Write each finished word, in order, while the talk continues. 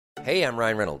Hey, I'm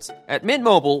Ryan Reynolds. At Mint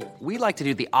Mobile, we like to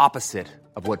do the opposite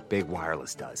of what Big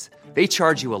Wireless does. They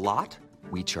charge you a lot,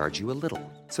 we charge you a little.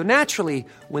 So naturally,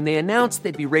 when they announced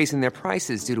they'd be raising their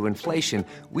prices due to inflation,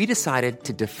 we decided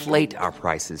to deflate our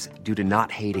prices due to not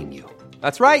hating you.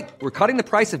 That's right. We're cutting the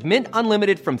price of Mint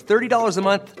Unlimited from $30 a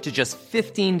month to just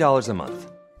 $15 a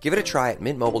month. Give it a try at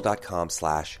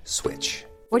mintmobile.com/switch.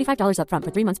 $45 up front for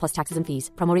 3 months plus taxes and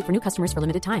fees. Promo rate for new customers for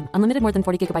limited time. Unlimited more than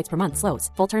 40 gigabytes per month. Slows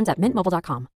full terms at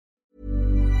mintmobile.com.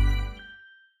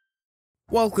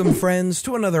 Welcome, friends,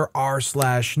 to another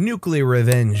rSlash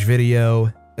NuclearRevenge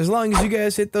video. As long as you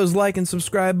guys hit those like and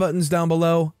subscribe buttons down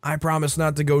below, I promise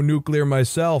not to go nuclear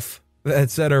myself.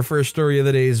 That said, our first story of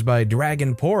the day is by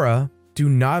Dragon Pora. Do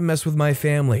not mess with my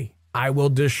family. I will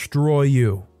destroy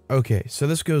you. Okay, so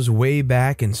this goes way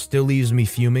back and still leaves me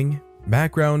fuming.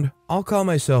 Background, I'll call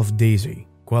myself Daisy.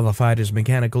 Qualified as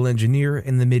mechanical engineer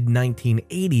in the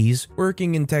mid-1980s,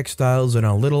 working in textiles in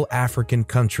a little African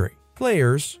country.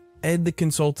 Players, Ed the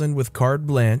consultant with carte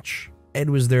blanche. Ed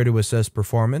was there to assess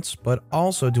performance, but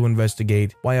also to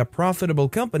investigate why a profitable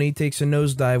company takes a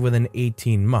nosedive within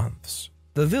 18 months.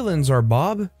 The villains are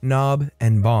Bob, Knob,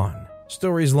 and Bon.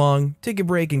 Story's long, take a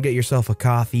break and get yourself a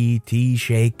coffee, tea,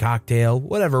 shake, cocktail,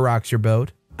 whatever rocks your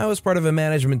boat. I was part of a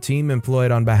management team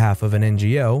employed on behalf of an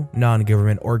NGO,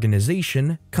 non-government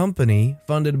organization, company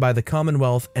funded by the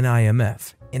Commonwealth and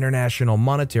IMF, International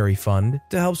Monetary Fund,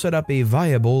 to help set up a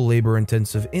viable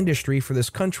labor-intensive industry for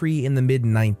this country in the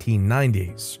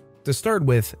mid-1990s. To start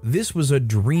with, this was a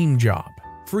dream job.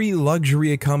 Free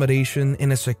luxury accommodation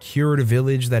in a secured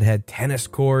village that had tennis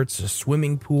courts, a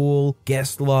swimming pool,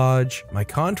 guest lodge. My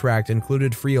contract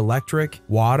included free electric,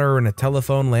 water, and a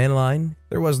telephone landline.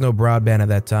 There was no broadband at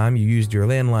that time, you used your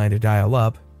landline to dial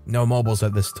up. No mobiles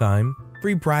at this time.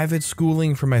 Free private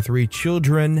schooling for my 3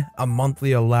 children, a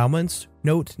monthly allowance,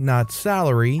 note not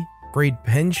salary, great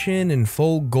pension and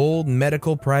full gold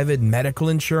medical private medical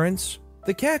insurance.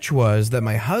 The catch was that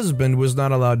my husband was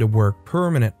not allowed to work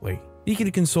permanently. He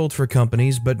could consult for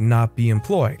companies but not be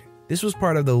employed. This was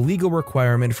part of the legal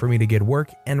requirement for me to get work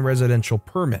and residential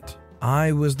permit.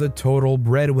 I was the total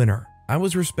breadwinner. I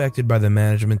was respected by the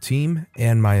management team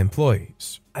and my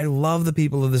employees. I love the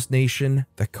people of this nation,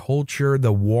 the culture,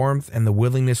 the warmth, and the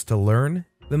willingness to learn.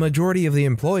 The majority of the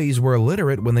employees were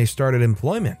illiterate when they started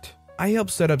employment. I helped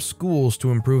set up schools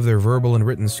to improve their verbal and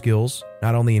written skills,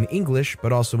 not only in English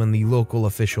but also in the local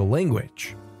official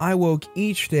language. I woke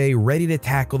each day ready to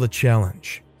tackle the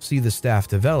challenge, see the staff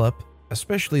develop,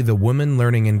 especially the women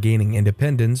learning and gaining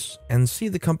independence, and see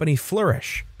the company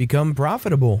flourish, become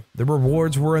profitable. The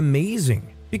rewards were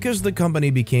amazing. Because the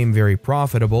company became very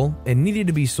profitable and needed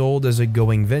to be sold as a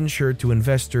going venture to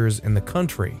investors in the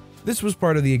country. This was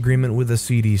part of the agreement with the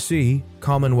CDC,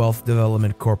 Commonwealth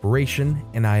Development Corporation,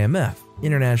 and IMF,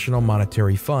 International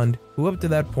Monetary Fund, who up to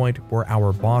that point were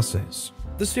our bosses.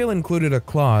 The sale included a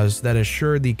clause that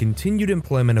assured the continued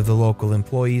employment of the local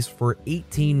employees for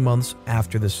 18 months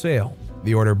after the sale.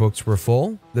 The order books were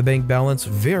full, the bank balance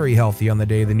very healthy on the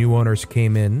day the new owners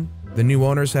came in. The new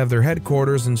owners have their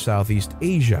headquarters in Southeast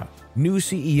Asia. New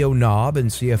CEO Knob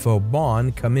and CFO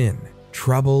Bon come in.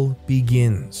 Trouble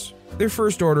begins. Their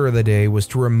first order of the day was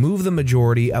to remove the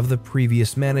majority of the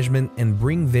previous management and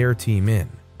bring their team in.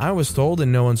 I was told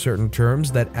in no uncertain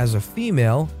terms that as a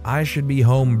female, I should be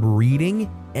home breeding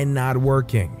and not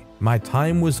working. My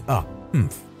time was up.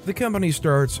 The company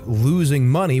starts losing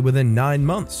money within 9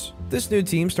 months. This new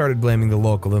team started blaming the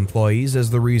local employees as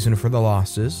the reason for the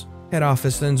losses. Head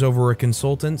office sends over a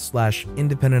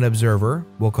consultant/independent observer,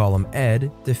 we'll call him Ed,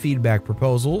 to feedback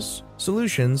proposals,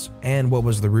 solutions, and what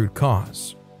was the root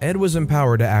cause. Ed was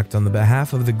empowered to act on the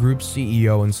behalf of the group's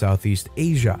CEO in Southeast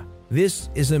Asia. This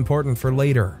is important for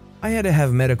later. I had to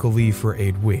have medical leave for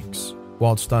 8 weeks.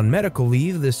 Whilst on medical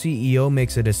leave, the CEO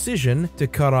makes a decision to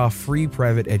cut off free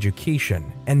private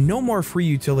education and no more free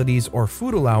utilities or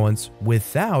food allowance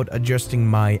without adjusting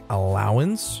my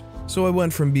allowance. So I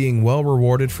went from being well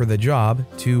rewarded for the job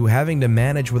to having to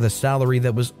manage with a salary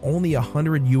that was only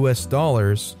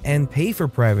 $100 and pay for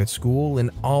private school and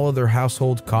all other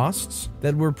household costs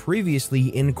that were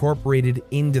previously incorporated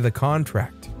into the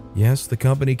contract. Yes, the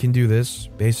company can do this.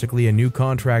 Basically, a new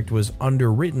contract was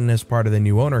underwritten as part of the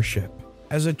new ownership.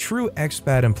 As a true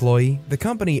expat employee, the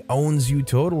company owns you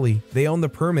totally. They own the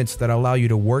permits that allow you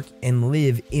to work and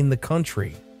live in the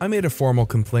country. I made a formal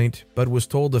complaint, but was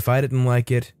told if I didn't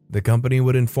like it, the company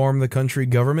would inform the country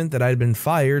government that I'd been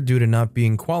fired due to not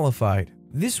being qualified.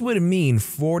 This would mean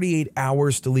 48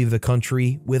 hours to leave the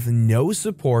country with no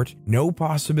support, no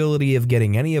possibility of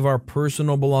getting any of our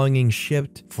personal belongings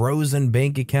shipped, frozen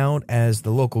bank account as the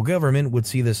local government would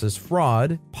see this as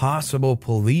fraud, possible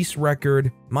police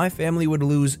record. My family would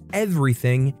lose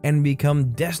everything and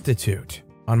become destitute.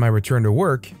 On my return to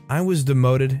work, I was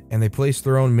demoted and they placed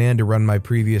their own man to run my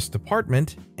previous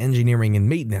department, engineering and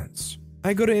maintenance.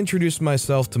 I go to introduce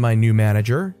myself to my new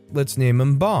manager. Let's name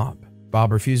him Bob.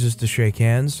 Bob refuses to shake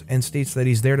hands and states that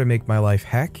he's there to make my life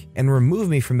heck and remove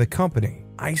me from the company.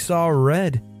 I saw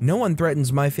red. No one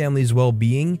threatens my family's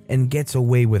well-being and gets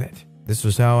away with it. This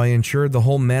was how I ensured the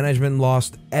whole management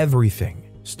lost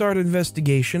everything. Start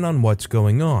investigation on what's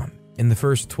going on. In the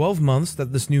first 12 months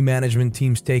that this new management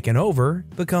team's taken over,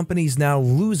 the company's now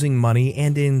losing money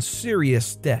and in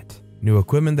serious debt. New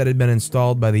equipment that had been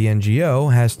installed by the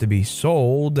NGO has to be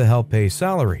sold to help pay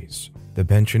salaries. The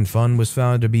pension fund was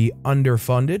found to be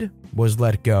underfunded, was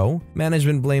let go.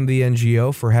 Management blamed the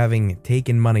NGO for having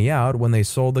taken money out when they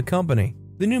sold the company.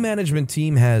 The new management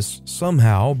team has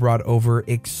somehow brought over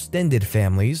extended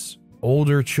families.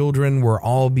 Older children were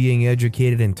all being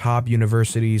educated in top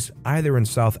universities, either in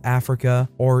South Africa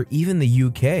or even the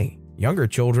UK. Younger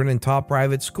children in top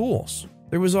private schools.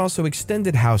 There was also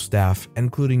extended house staff,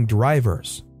 including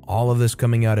drivers. All of this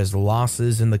coming out as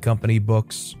losses in the company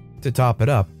books. To top it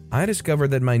up, I discovered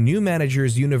that my new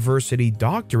manager's university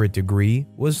doctorate degree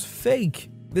was fake.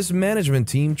 This management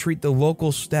team treat the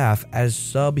local staff as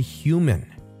subhuman.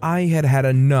 I had had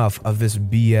enough of this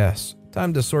BS.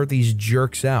 Time to sort these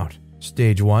jerks out.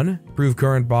 Stage 1, prove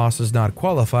current boss is not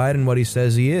qualified in what he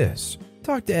says he is.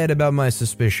 Talked to Ed about my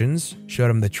suspicions, showed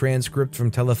him the transcript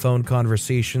from telephone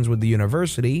conversations with the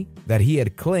university that he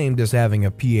had claimed as having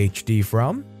a PhD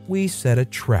from. We set a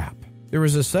trap. There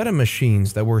was a set of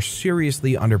machines that were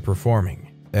seriously underperforming.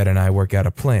 Ed and I work out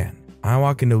a plan. I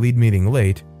walk into lead meeting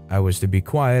late. I was to be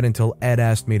quiet until Ed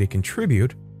asked me to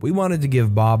contribute. We wanted to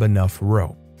give Bob enough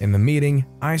rope. In the meeting,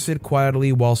 I sit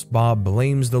quietly whilst Bob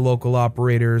blames the local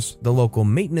operators, the local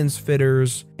maintenance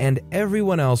fitters, and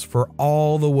everyone else for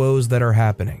all the woes that are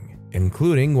happening,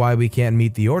 including why we can't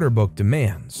meet the order book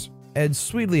demands. Ed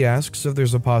sweetly asks if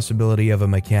there's a possibility of a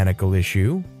mechanical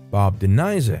issue. Bob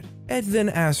denies it. Ed then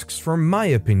asks for my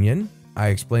opinion. I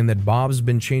explain that Bob's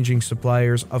been changing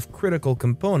suppliers of critical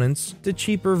components to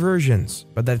cheaper versions,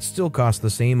 but that still cost the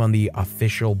same on the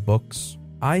official books.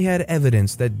 I had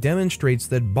evidence that demonstrates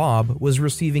that Bob was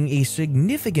receiving a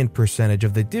significant percentage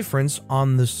of the difference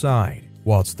on the side,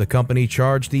 whilst the company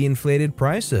charged the inflated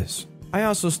prices. I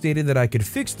also stated that I could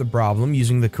fix the problem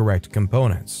using the correct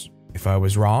components. If I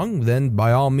was wrong, then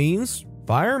by all means,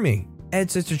 fire me. Ed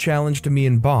sets a challenge to me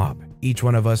and Bob. Each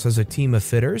one of us has a team of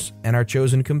fitters and our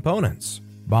chosen components.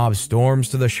 Bob storms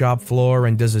to the shop floor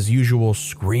and does his usual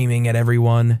screaming at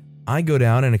everyone. I go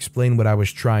down and explain what I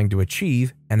was trying to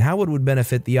achieve and how it would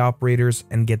benefit the operators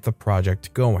and get the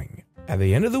project going. At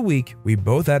the end of the week, we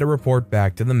both had to report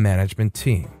back to the management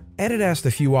team. Ed had asked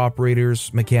a few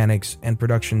operators, mechanics, and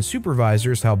production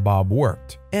supervisors how Bob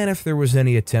worked, and if there was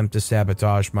any attempt to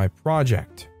sabotage my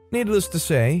project. Needless to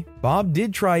say, Bob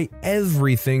did try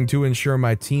everything to ensure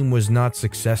my team was not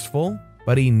successful,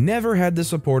 but he never had the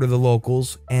support of the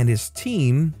locals and his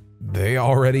team. They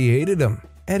already hated him.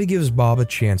 Ed gives Bob a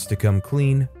chance to come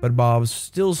clean, but Bob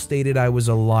still stated I was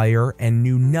a liar and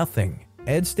knew nothing.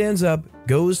 Ed stands up,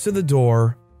 goes to the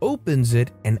door, opens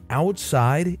it, and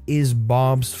outside is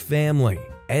Bob's family.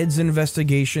 Ed's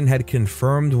investigation had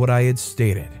confirmed what I had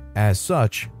stated. As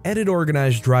such, Ed had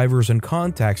organized drivers and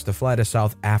contacts to fly to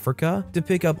South Africa to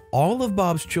pick up all of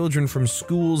Bob's children from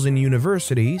schools and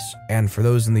universities, and for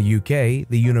those in the UK,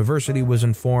 the university was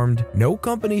informed no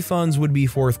company funds would be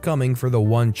forthcoming for the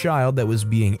one child that was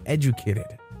being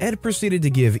educated. Ed proceeded to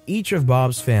give each of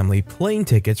Bob's family plane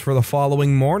tickets for the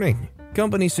following morning.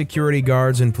 Company security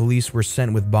guards and police were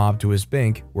sent with Bob to his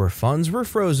bank, where funds were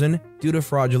frozen due to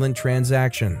fraudulent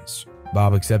transactions.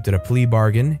 Bob accepted a plea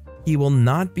bargain. He will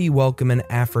not be welcome in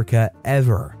Africa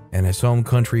ever, and his home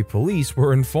country police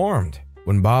were informed.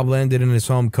 When Bob landed in his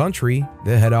home country,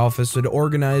 the head office had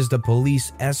organized a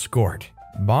police escort.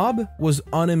 Bob was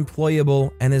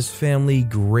unemployable and his family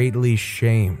greatly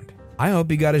shamed. I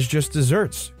hope he got his just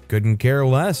desserts. Couldn't care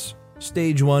less.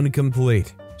 Stage 1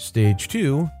 complete. Stage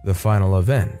 2, the final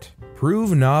event.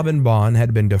 Prove Nob and Bon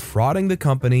had been defrauding the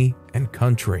company and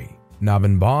country. Nob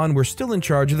and Bon were still in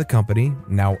charge of the company,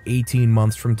 now 18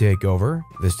 months from takeover.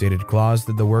 The stated clause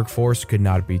that the workforce could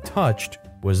not be touched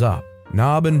was up.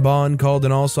 Nob and Bon called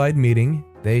an all-side meeting.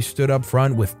 They stood up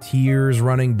front with tears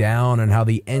running down on how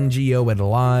the NGO had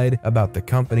lied about the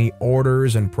company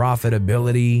orders and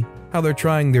profitability, how they're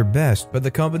trying their best, but the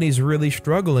company's really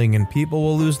struggling and people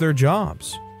will lose their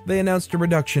jobs. They announced a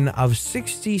reduction of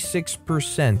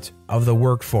 66% of the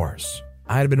workforce.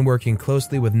 I had been working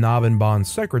closely with Nob and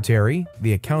Bond's secretary,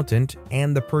 the accountant,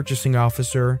 and the purchasing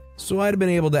officer, so I had been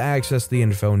able to access the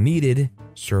info needed.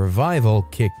 Survival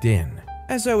kicked in.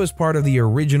 As I was part of the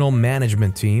original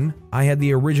management team, I had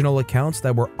the original accounts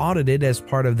that were audited as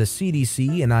part of the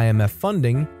CDC and IMF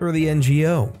funding for the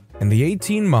NGO. In the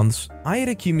 18 months, I had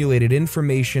accumulated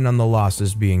information on the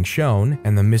losses being shown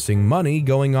and the missing money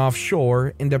going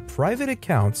offshore into private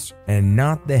accounts and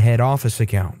not the head office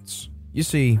accounts. You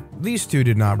see, these two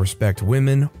did not respect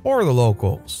women or the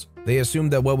locals. They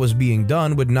assumed that what was being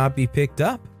done would not be picked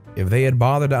up. If they had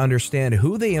bothered to understand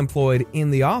who they employed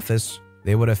in the office,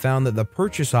 they would have found that the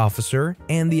purchase officer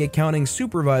and the accounting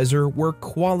supervisor were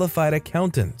qualified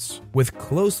accountants with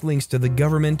close links to the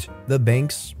government, the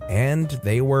banks, and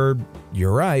they were,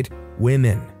 you're right,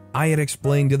 women. I had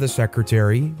explained to the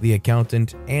secretary, the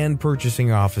accountant, and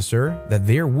purchasing officer that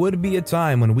there would be a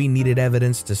time when we needed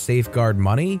evidence to safeguard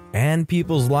money and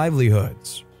people's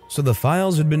livelihoods. So the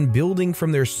files had been building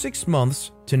from their 6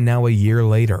 months to now a year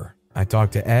later. I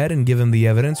talked to Ed and gave him the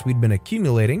evidence we'd been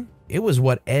accumulating. It was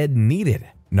what Ed needed.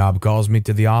 Nob calls me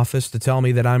to the office to tell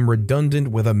me that I'm redundant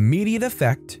with immediate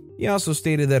effect. He also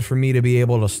stated that for me to be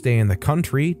able to stay in the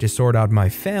country to sort out my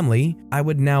family, I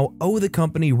would now owe the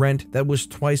company rent that was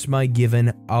twice my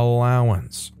given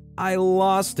allowance. I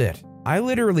lost it. I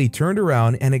literally turned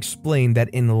around and explained that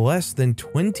in less than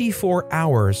 24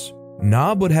 hours,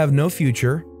 Nob would have no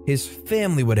future, his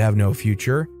family would have no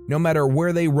future, no matter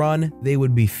where they run, they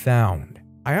would be found.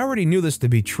 I already knew this to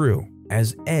be true,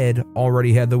 as Ed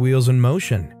already had the wheels in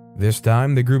motion. This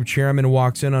time, the group chairman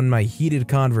walks in on my heated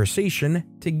conversation,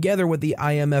 together with the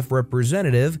IMF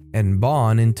representative and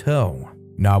Bond in tow.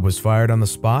 Nob was fired on the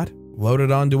spot,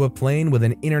 loaded onto a plane with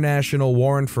an international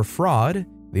warrant for fraud.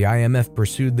 The IMF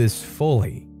pursued this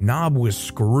fully. Nob was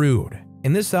screwed.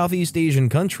 In this Southeast Asian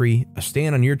country, a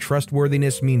stand on your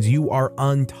trustworthiness means you are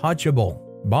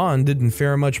untouchable. Bond didn't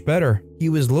fare much better. He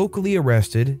was locally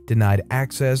arrested, denied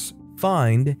access,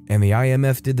 fined, and the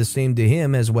IMF did the same to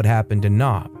him as what happened to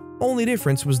Nob. Only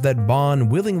difference was that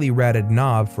Bond willingly ratted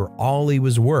Nob for all he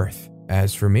was worth.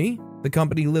 As for me, the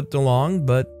company limped along,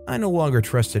 but I no longer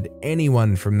trusted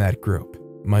anyone from that group.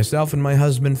 Myself and my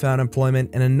husband found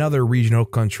employment in another regional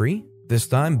country. This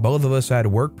time, both of us had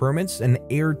work permits and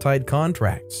airtight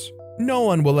contracts. No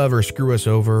one will ever screw us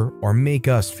over or make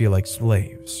us feel like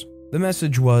slaves. The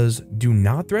message was, do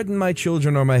not threaten my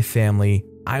children or my family.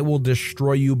 I will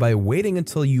destroy you by waiting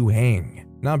until you hang.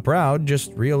 Not proud,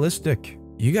 just realistic.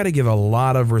 You gotta give a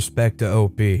lot of respect to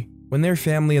OP. When their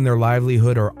family and their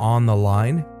livelihood are on the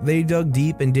line, they dug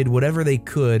deep and did whatever they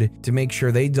could to make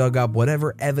sure they dug up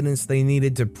whatever evidence they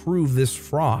needed to prove this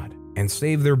fraud and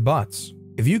save their butts.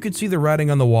 If you could see the writing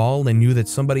on the wall and knew that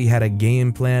somebody had a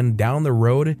game plan down the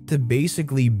road to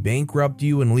basically bankrupt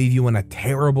you and leave you in a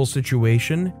terrible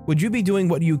situation, would you be doing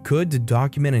what you could to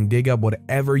document and dig up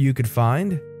whatever you could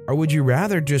find? Or would you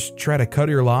rather just try to cut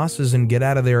your losses and get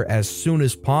out of there as soon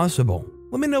as possible?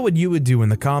 Let me know what you would do in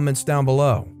the comments down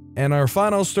below. And our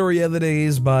final story of the day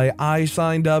is by I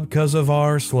signed up cause of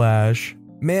rSlash.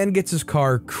 Man gets his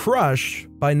car crushed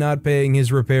by not paying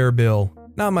his repair bill.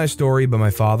 Not my story, but my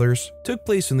father's. Took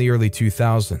place in the early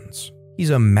 2000s.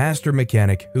 He's a master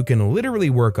mechanic who can literally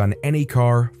work on any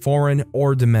car, foreign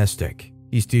or domestic.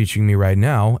 He's teaching me right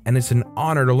now, and it's an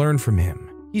honor to learn from him.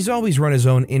 He's always run his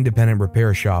own independent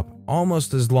repair shop,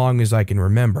 almost as long as I can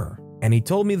remember. And he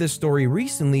told me this story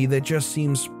recently that just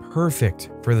seems perfect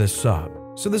for this sub.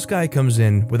 So this guy comes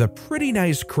in with a pretty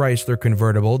nice Chrysler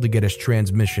convertible to get his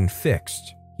transmission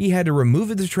fixed. He had to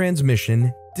remove the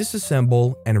transmission,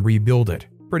 disassemble, and rebuild it.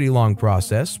 Pretty long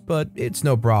process, but it's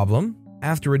no problem.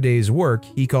 After a day's work,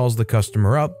 he calls the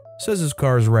customer up, says his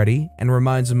car's ready, and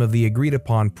reminds him of the agreed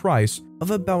upon price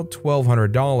of about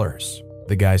 $1,200.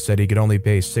 The guy said he could only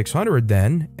pay $600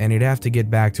 then, and he'd have to get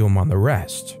back to him on the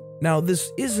rest. Now,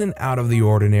 this isn't out of the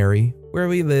ordinary. Where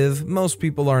we live, most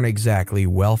people aren't exactly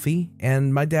wealthy,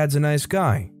 and my dad's a nice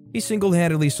guy. He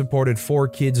single-handedly supported 4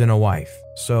 kids and a wife,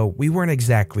 so we weren't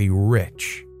exactly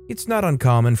rich. It's not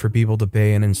uncommon for people to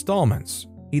pay in installments.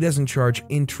 He doesn't charge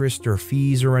interest or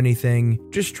fees or anything,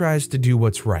 just tries to do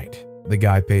what's right. The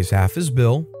guy pays half his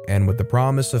bill, and with the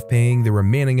promise of paying the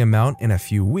remaining amount in a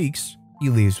few weeks, he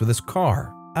leaves with his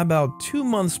car. About 2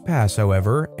 months pass,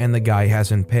 however, and the guy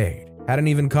hasn't paid. Hadn't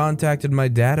even contacted my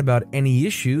dad about any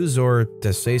issues or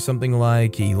to say something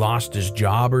like he lost his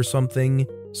job or something.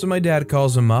 So my dad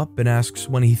calls him up and asks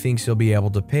when he thinks he'll be able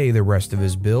to pay the rest of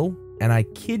his bill. And I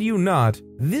kid you not,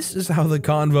 this is how the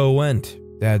convo went.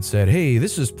 Dad said, "Hey,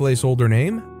 this is placeholder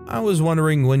name. I was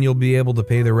wondering when you'll be able to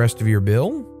pay the rest of your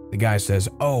bill." The guy says,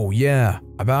 "Oh yeah,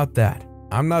 about that.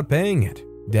 I'm not paying it."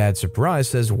 Dad,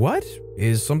 surprised, says, "What?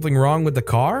 Is something wrong with the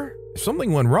car? If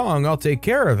something went wrong, I'll take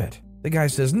care of it." The guy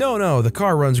says, No, the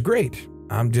car runs great.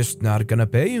 I'm just not gonna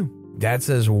pay you." Dad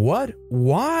says, "What?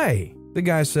 Why?" The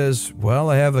guy says, "Well,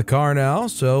 I have the car now,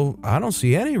 so I don't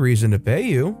see any reason to pay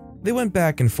you." They went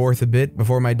back and forth a bit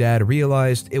before my dad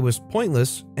realized it was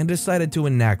pointless and decided to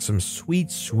enact some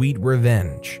sweet, sweet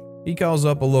revenge. He calls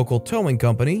up a local towing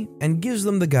company and gives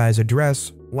them the guy's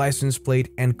address, license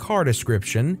plate, and car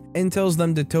description and tells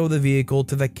them to tow the vehicle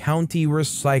to the county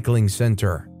recycling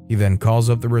center. He then calls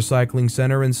up the recycling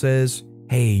center and says,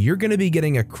 "Hey, you're going to be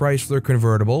getting a Chrysler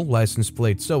convertible, license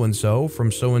plate so-and-so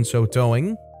from so-and-so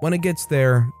towing. When it gets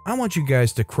there, I want you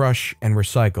guys to crush and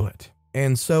recycle it."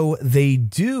 And so they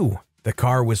do. The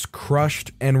car was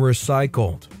crushed and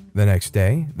recycled. The next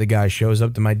day, the guy shows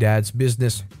up to my dad's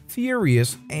business,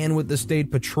 furious and with the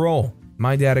state patrol.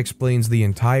 My dad explains the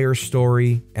entire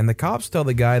story, and the cops tell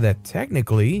the guy that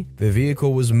technically, the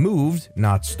vehicle was moved,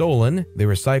 not stolen. The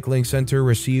recycling center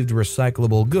received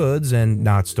recyclable goods and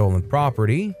not stolen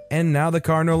property, and now the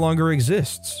car no longer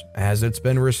exists, as it's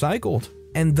been recycled,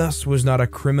 and thus was not a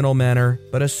criminal matter,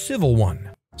 but a civil one.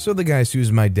 So the guy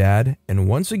sues my dad, and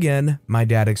once again, my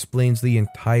dad explains the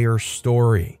entire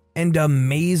story. And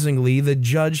amazingly, the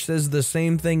judge says the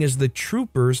same thing as the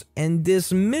troopers and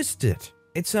dismissed it.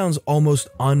 It sounds almost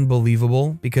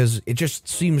unbelievable because it just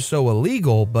seems so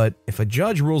illegal, but if a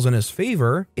judge rules in his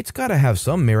favor, it's gotta have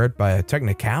some merit by a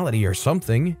technicality or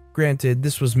something. Granted,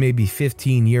 this was maybe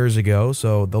 15 years ago,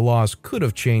 so the laws could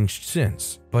have changed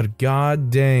since. But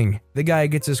god dang, the guy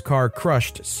gets his car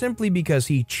crushed simply because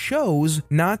he chose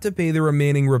not to pay the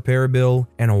remaining repair bill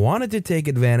and wanted to take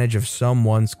advantage of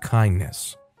someone's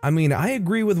kindness. I mean, I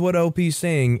agree with what OP's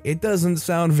saying. It doesn't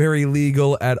sound very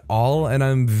legal at all, and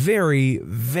I'm very,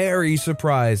 very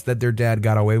surprised that their dad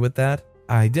got away with that.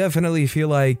 I definitely feel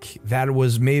like that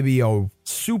was maybe a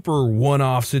super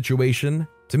one-off situation.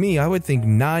 To me, I would think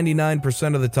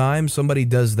 99% of the time somebody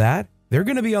does that, they're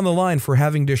going to be on the line for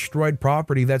having destroyed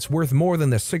property that's worth more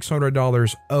than the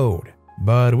 $600 owed.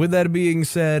 But with that being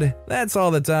said, that's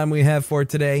all the time we have for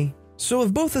today. So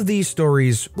of both of these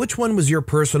stories, which one was your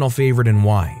personal favorite and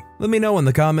why? Let me know in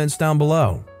the comments down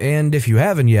below. And if you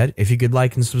haven't yet, if you could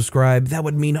like and subscribe, that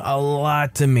would mean a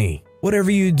lot to me.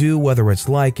 Whatever you do, whether it's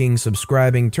liking,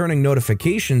 subscribing, turning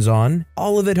notifications on,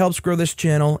 all of it helps grow this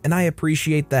channel and I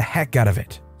appreciate the heck out of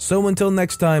it. So until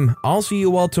next time, I'll see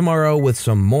you all tomorrow with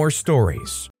some more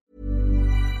stories.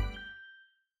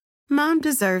 Mom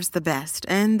deserves the best,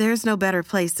 and there's no better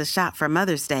place to shop for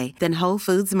Mother's Day than Whole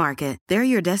Foods Market. They're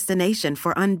your destination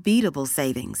for unbeatable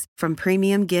savings, from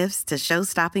premium gifts to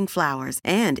show-stopping flowers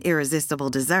and irresistible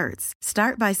desserts.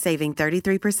 Start by saving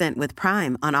 33% with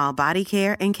Prime on all body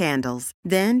care and candles.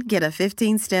 Then get a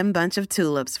 15-stem bunch of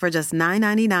tulips for just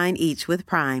 $9.99 each with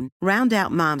Prime. Round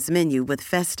out Mom's menu with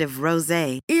festive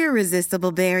rosé,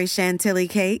 irresistible berry chantilly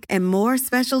cake, and more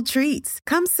special treats.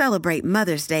 Come celebrate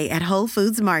Mother's Day at Whole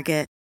Foods Market.